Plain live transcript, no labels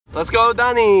Let's go,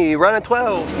 Donnie. Run at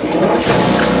 12.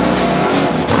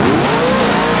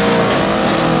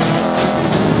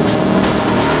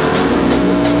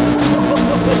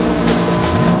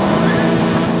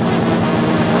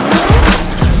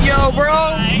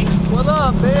 What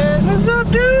up, man? What's up,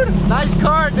 dude? Nice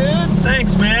car, dude.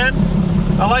 Thanks, man.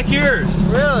 I like yours.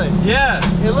 Really? Yeah.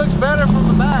 It looks better from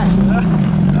the back.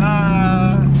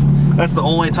 That's the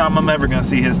only time I'm ever gonna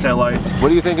see his taillights. What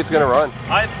do you think it's gonna run?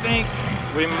 I think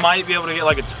we might be able to get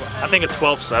like a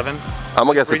 12.7. I'm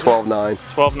gonna guess a 12.9.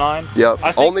 12.9?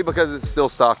 Yep. Only because it's still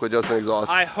stock with just an exhaust.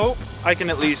 I hope I can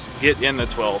at least get in the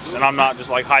 12s, and I'm not just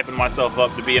like hyping myself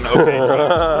up to be an okay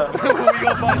driver. We're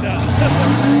gonna find out.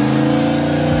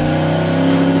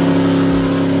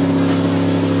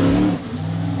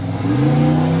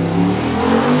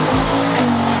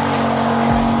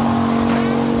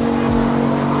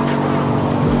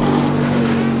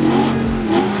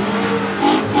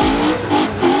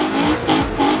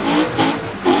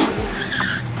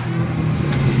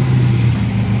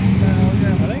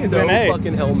 No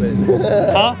fucking helmet.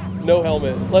 Huh? No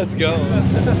helmet. Let's go.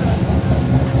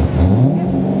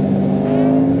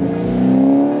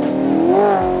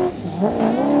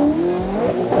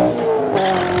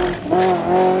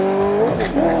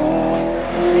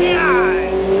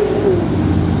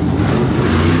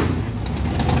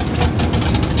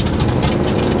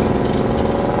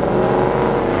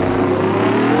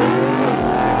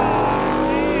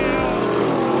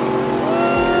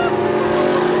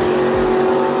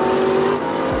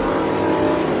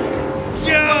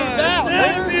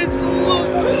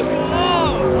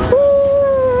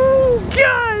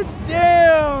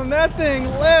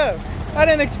 I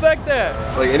didn't expect that.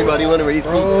 Like anybody want to race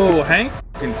me? Bro, Hank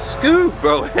fucking scoots.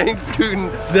 Bro, Hank's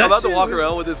scooting. I'm about to walk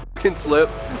around with this fucking slip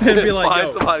and be like, find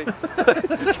yo. somebody.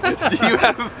 Do you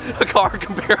have a car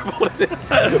comparable to this?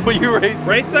 Will you race?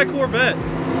 Race that Corvette.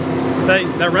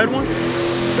 That red one?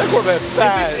 That Corvette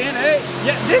fast. If it's NA.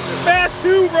 Yeah, this is fast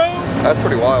too, bro. That's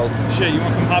pretty wild. Shit, you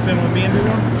want to come hop in with me and do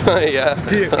one? Yeah.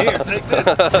 Here, take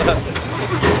this.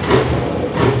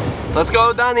 Let's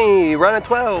go, Donnie. Run at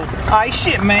 12. Alright,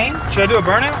 shit, man. Should I do a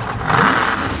burnout?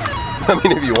 I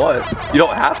mean, if you want. You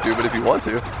don't have to, but if you want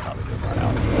to.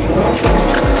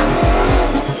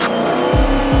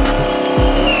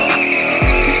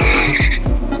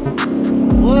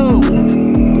 Whoa.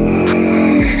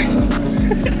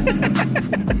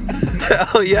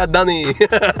 Hell yeah, Donnie.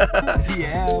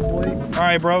 Yeah, boy.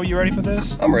 Alright, bro, you ready for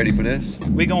this? I'm ready for this.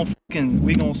 We gonna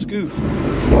scoot.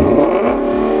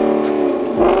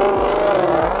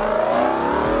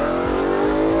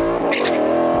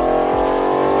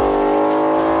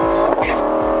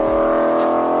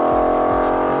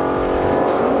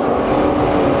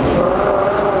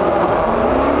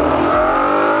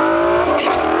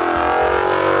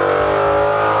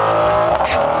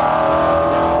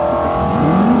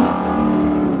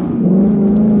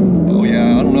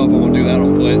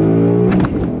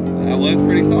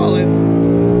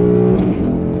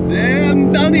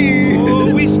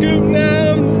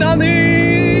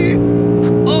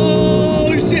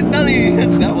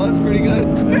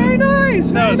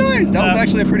 That was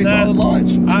actually a pretty solid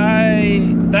launch.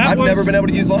 I've never been able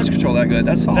to use launch control that good.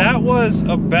 That's solid. That was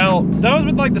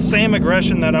with like the same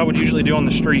aggression that I would usually do on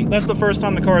the street. That's the first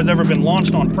time the car has ever been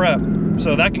launched on prep.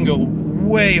 So that can go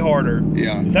way harder.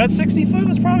 Yeah. That 60 foot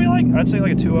was probably like, I'd say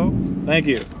like a 2.0. Thank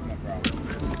you.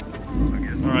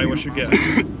 All right, what's your guess?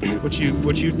 what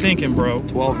you thinking, bro?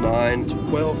 12.9.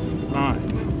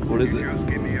 12.9. What is it?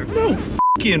 No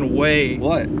fucking way.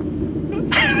 What?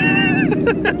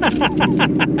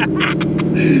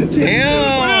 Damn!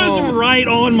 I was right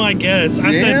on my guess.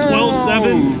 I said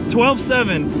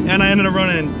 12.7, and I ended up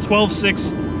running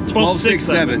 12.6,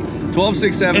 12.6.7.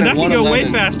 12.6.7. And that could go way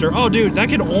faster. Oh, dude, that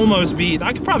could almost be.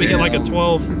 I could probably get like a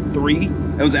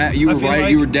 12.3. That was you were right.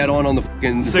 Like you were dead on the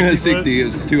fucking 60. It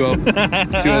was 2.0.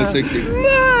 It's 2.060.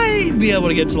 Might be able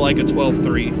to get to like a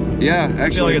 12.3. Yeah,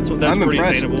 actually, that's I'm pretty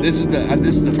impressed. attainable. This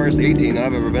is the first 18 that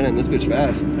I've ever been in. This bitch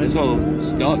fast. This hoe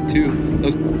stuck too.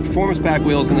 Those performance pack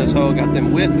wheels in this hoe got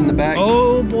them width in the back.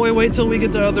 Oh boy, wait till we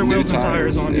get the other wheels and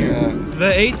tires on here.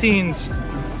 The 18s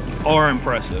are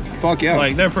impressive. Fuck yeah.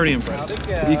 Like, they're pretty impressive.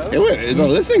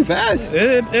 No, this thing fast.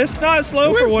 It's not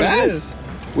slow for what it is.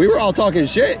 We were all talking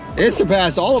shit. It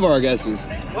surpassed all of our guesses.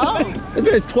 Wow. This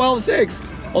bitch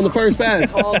 12.6 on the first pass.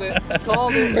 Called it.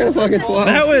 We're gonna fucking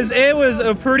 12. It was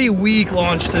a pretty weak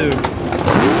launch too.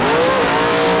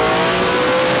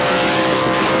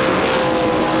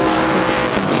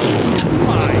 Oh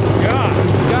my god.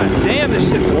 God damn, this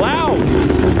shit's loud.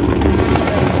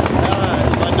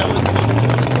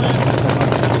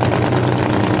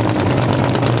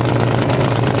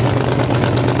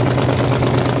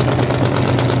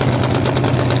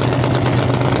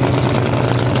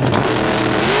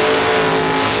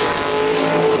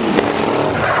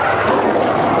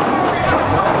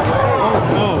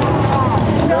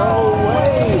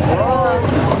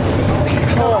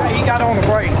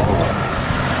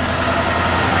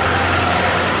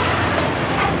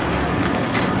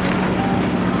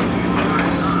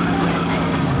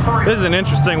 This is an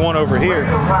interesting one over here.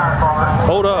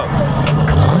 Hold up.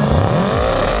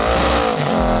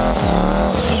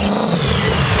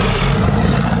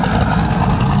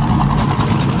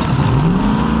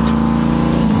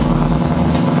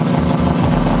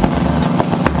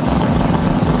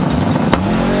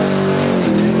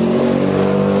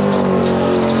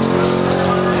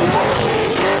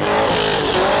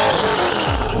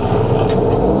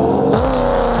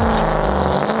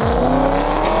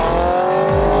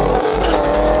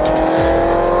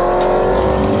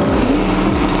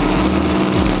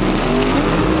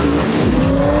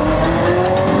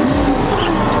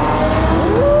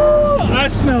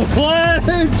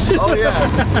 Oh yeah.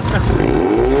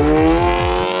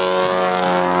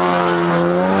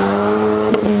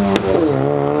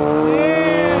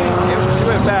 She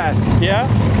went fast. Yeah?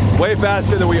 Way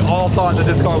faster than we all thought that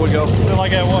this car would go. So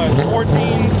like at what,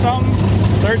 14 something?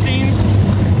 13s?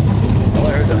 Oh,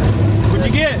 I heard that. What'd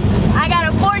you get? I got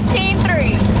a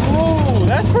 14.3. Ooh,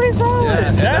 that's pretty solid. Yeah,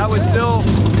 and that was still,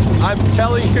 I'm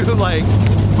telling you, like,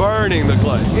 burning the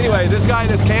clutch. Anyway, this guy in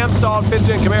his cam-stalled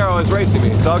 5th-gen Camaro is racing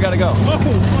me, so I gotta go. Oh, fuck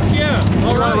yeah. You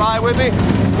wanna ride with me?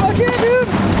 Fuck yeah, dude.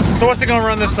 So what's it gonna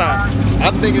run this time?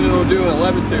 I'm thinking it'll do an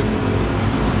 11.2.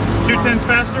 2/10s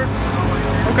faster?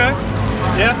 Okay.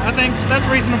 Yeah, I think that's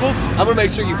reasonable. I'm gonna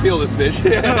make sure you feel this bitch.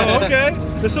 Oh, okay.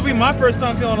 This will be my first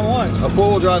time feeling a launch. A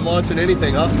 4-wheel drive launching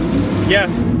anything, huh? Yeah.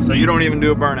 So you don't even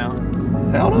do a burnout?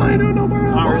 Hell no, I ain't doing no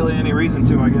burnout. Not really any reason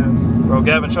to, I guess. Bro,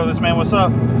 Gavin, show this man what's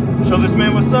up. Show this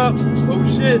man what's up. Oh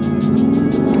shit.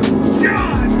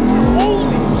 God,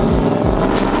 holy.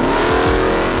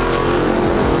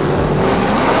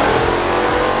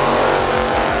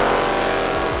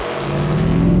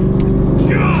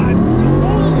 God,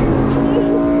 holy.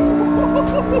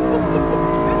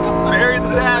 Buried the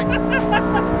tag.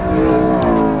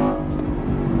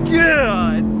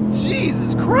 God,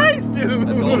 Jesus Christ, dude.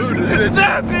 I told you this bitch.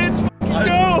 That bitch I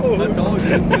told you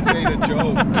this bitch ain't a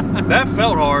joke. That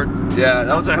felt hard. Yeah,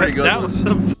 that was a pretty good That one. was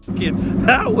a fucking,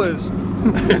 that was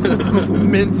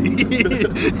minty.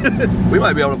 We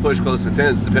might be able to push close to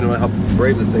 10s depending on how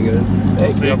brave this thing is.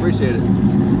 Thank you, I appreciate it.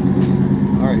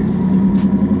 Alright.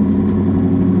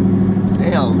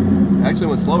 Damn, actually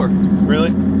went slower. Really?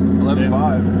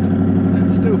 11.5.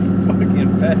 It's still fucking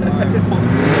fast.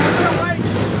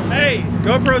 Hey,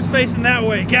 GoPro's facing that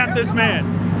way. Got this man.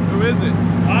 Who is it?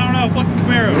 I don't know, fucking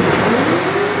Camaro.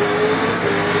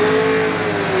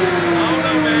 I don't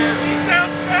know, man. He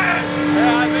sounds fast.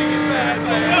 Yeah, I think he's bad,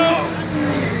 man.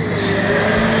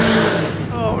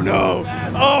 Oh no.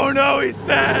 Oh no, he's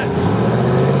fast.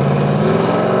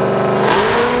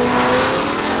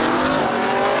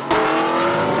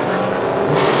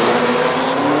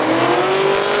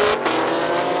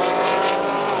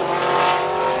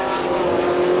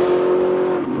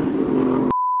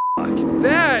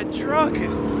 That truck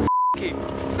is fucking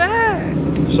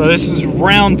fast. So this is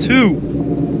round 2.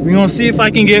 We're gonna see if I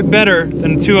can get better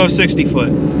than a 2060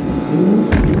 foot.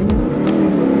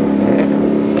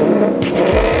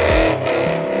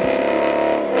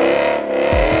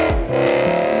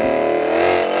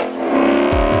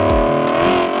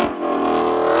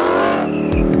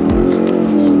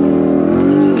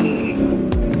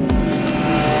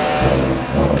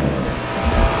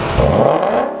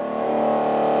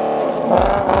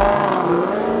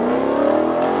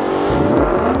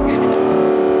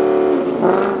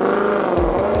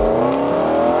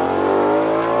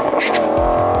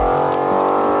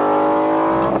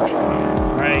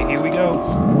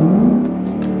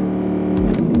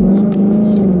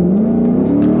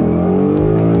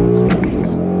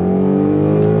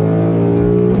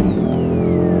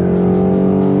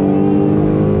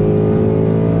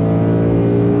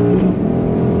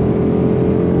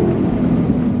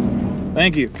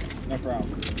 Thank you. No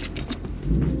problem.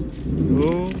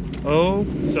 Oh,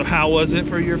 so how was it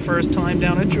for your first time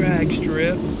down a drag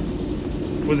strip?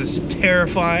 Was it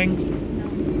terrifying?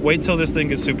 No. Wait till this thing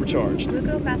gets supercharged. We'll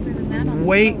go faster than that on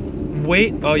Wait. the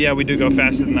road. Oh yeah, we do go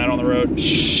faster than that on the road.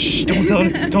 Shh, don't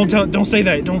say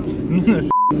that, don't.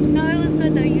 No, it was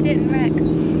good though, you didn't wreck.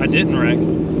 I didn't wreck.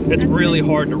 It's really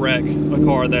hard to wreck a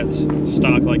car that's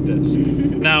stock like this.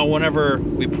 Now, whenever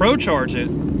we pro charge it,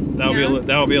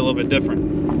 that'll be a little bit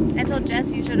different. I told Jess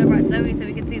you should have brought Zoe so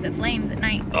we could see the flames at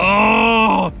night.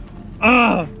 Oh!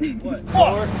 What?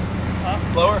 Slower?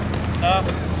 Slower? Oh.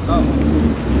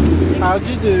 How'd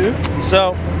you do?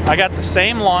 So, I got the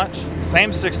same launch,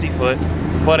 same 60 foot,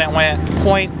 but it went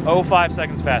 0.05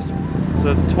 seconds faster. So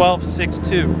it's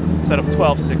 12.62 instead of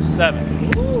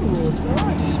 12.67. Ooh,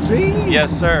 nice speed.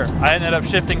 Yes, sir. I ended up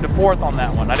shifting to 4th on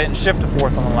that one. I didn't shift to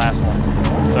 4th on the last one,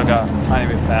 so it got a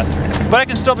tiny bit faster. But it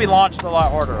can still be launched a lot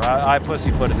harder. I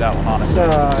pussyfooted that one, honestly.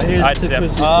 Here's the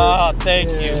pussyfoot. Oh, thank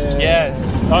you.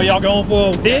 Yes. Oh, y'all going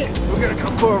for a bit? We're gonna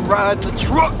go for a ride in the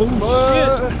truck.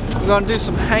 Oh, shit. We're gonna do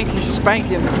some hanky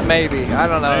spanking, maybe. I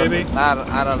don't know. Maybe. I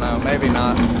don't know. Maybe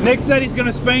not. Nick said he's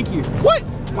gonna spank you. What?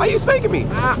 Why are you spanking me?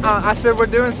 I said we're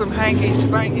doing some hanky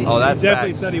spanky. Oh, that's He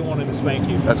definitely facts. said he wanted to spank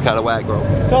you. That's kind of whack, bro.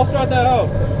 Go start that hoe.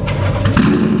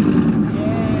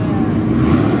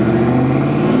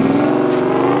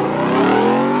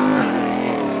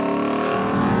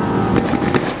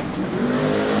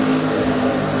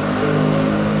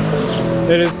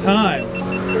 It is time.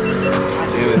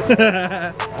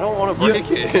 I don't want to break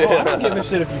it. Oh, I don't give a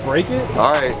shit if you break it.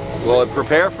 All right. Well,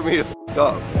 prepare for me to f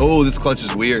up. Oh, this clutch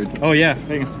is weird. Oh yeah,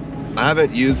 hang on. I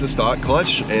haven't used the stock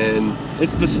clutch and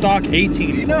It's the stock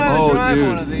 18. You know how to drive dude.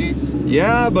 one of these.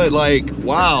 yeah, but like,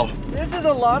 wow. This is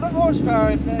a lot of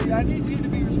horsepower. I need you to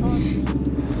be responsible.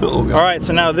 Oh, God. All right,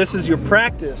 so now this is your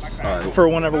practice right. for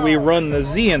whenever we run the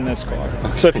Z in this car.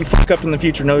 So if you fuck up in the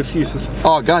future, no excuses.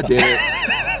 Oh, God damn it.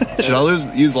 Should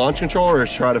I use launch control or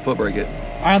try to foot brake it?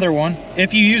 Either one.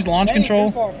 If you use launch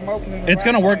control, it's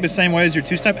gonna work the same way as your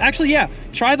 2-step. Actually, yeah,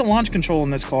 try the launch control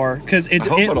in this car because I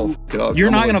hope I don't fuck it up. you're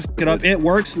I'm not really gonna fuck it up. It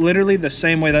works literally the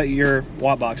same way that your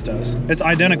watt box does. It's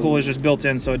identical, it's just built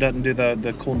in, so it doesn't do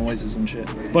the cool noises and shit.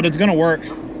 But it's gonna work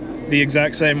the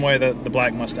exact same way that the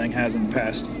black Mustang has in the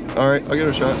past. All right, I'll give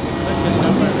it a shot.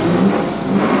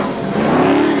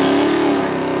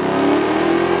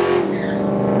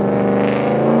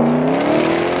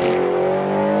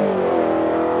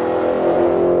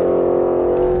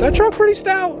 That truck pretty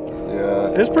stout.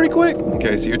 Yeah. It's pretty quick.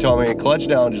 Okay, so you're telling me clutch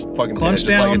down, just fucking Clutch just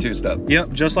down. like a 2-step.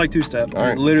 Yep, just like 2-step. All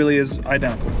right. It literally is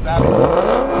identical.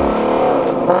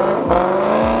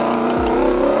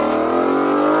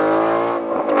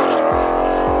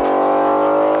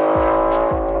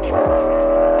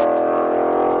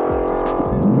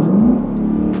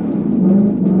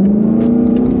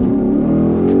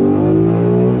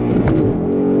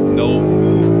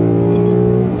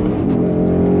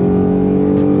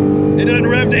 It doesn't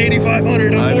rev to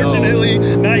 8,500, unfortunately.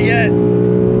 Not yet.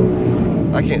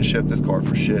 I can't shift this car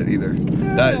for shit either.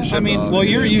 That I mean, well,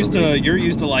 you're used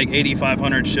to like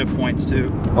 8,500 shift points too.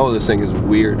 Oh, this thing is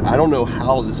weird. I don't know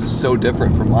how this is so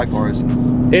different from my cars.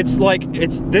 It's like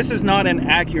this is not an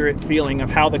accurate feeling of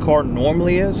how the car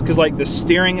normally is, because like the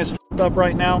steering is f***ed up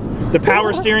right now. The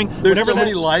power steering, There's so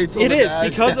many lights on the dash.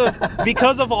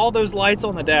 because of all those lights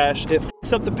on the dash. It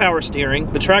f***s up the power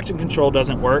steering. The traction control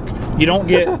doesn't work. You don't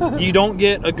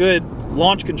get a good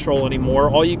launch control anymore.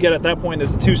 All you get at that point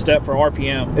is a 2-step for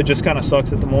RPM. It just kind of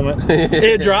sucks at the moment.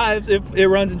 It drives, it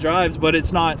runs and drives, but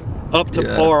it's not up to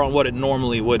par on what it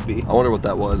normally would be. I wonder what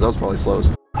that was. That was probably slow as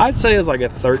f. I'd say it's like a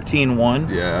 13.1.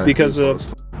 Yeah. Because of,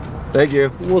 Thank you.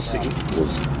 we'll see.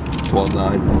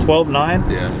 12.9.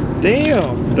 12.9? Yeah.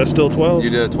 Damn, that's still 12. You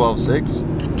did a 12.6?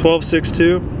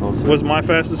 12.62 was my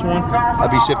fastest one.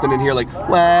 I'd be shifting in here like,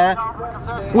 wah,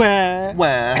 Wah.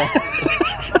 wah,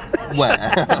 wah.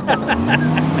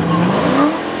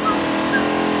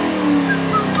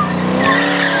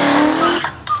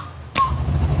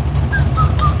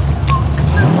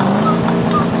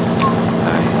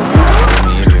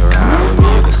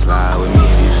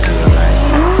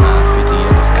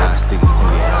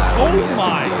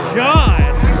 God!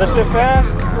 That shit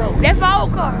fast? That's my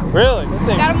old car. Really? That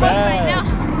thing Got a Mustang bad.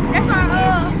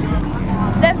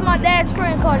 now. That's my dad's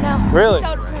friend car now. Really?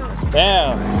 Sold it to him.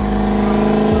 Damn.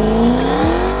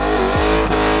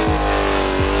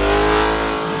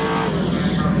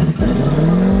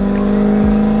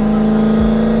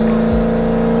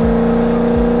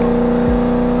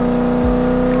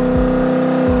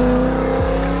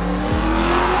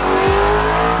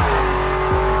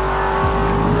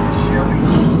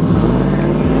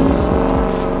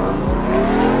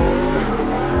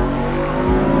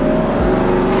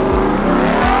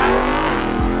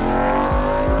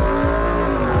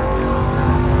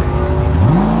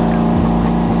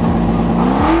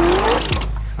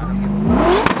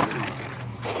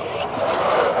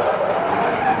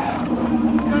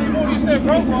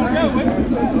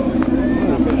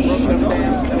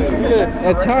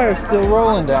 That tire's still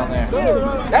rolling down there.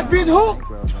 That bitch hooked.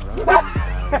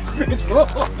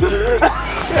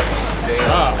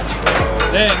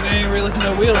 Dang, there ain't really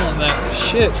no wheel on that.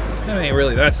 Shit. That ain't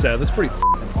really that sad. That's pretty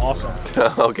f***ing awesome.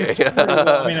 Okay.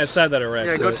 I mean, it's sad that it wrecked.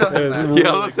 Yeah, go tell him that.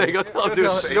 Yeah, let's say, go tell him to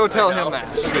his face Go tell right him now.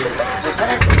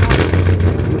 that.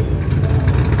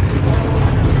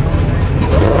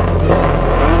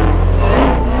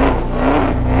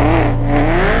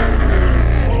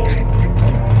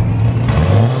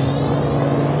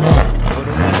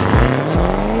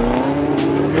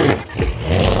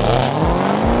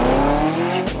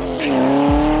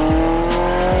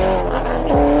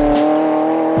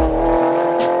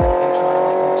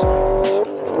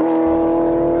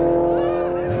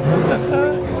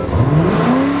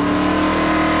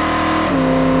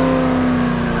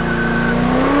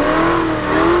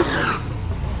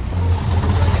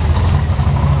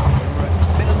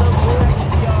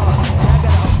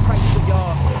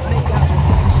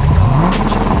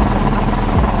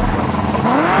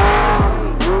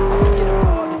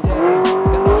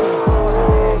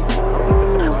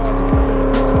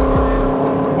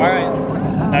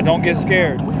 Yeah, don't get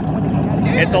scared.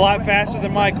 It's a lot faster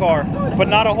than my car, but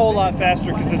not a whole lot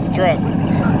faster because it's a truck.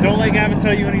 Don't let Gavin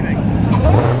tell you anything.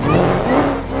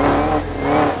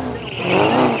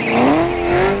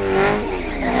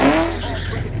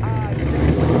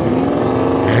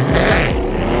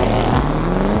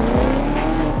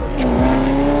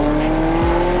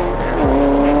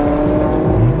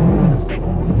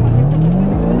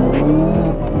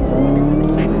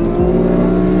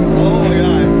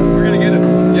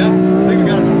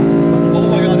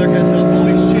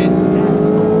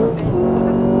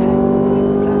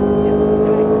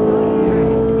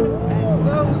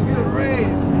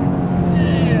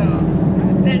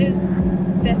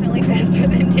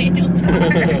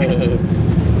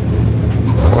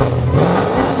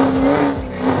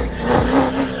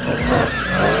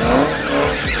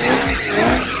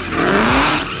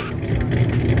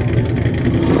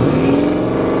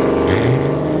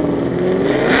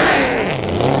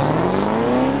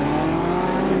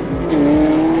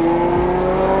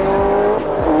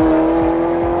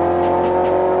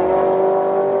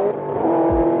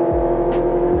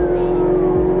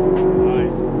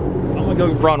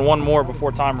 Run one more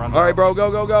before time runs. All right, bro,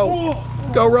 go, go, go.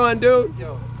 Go run, dude.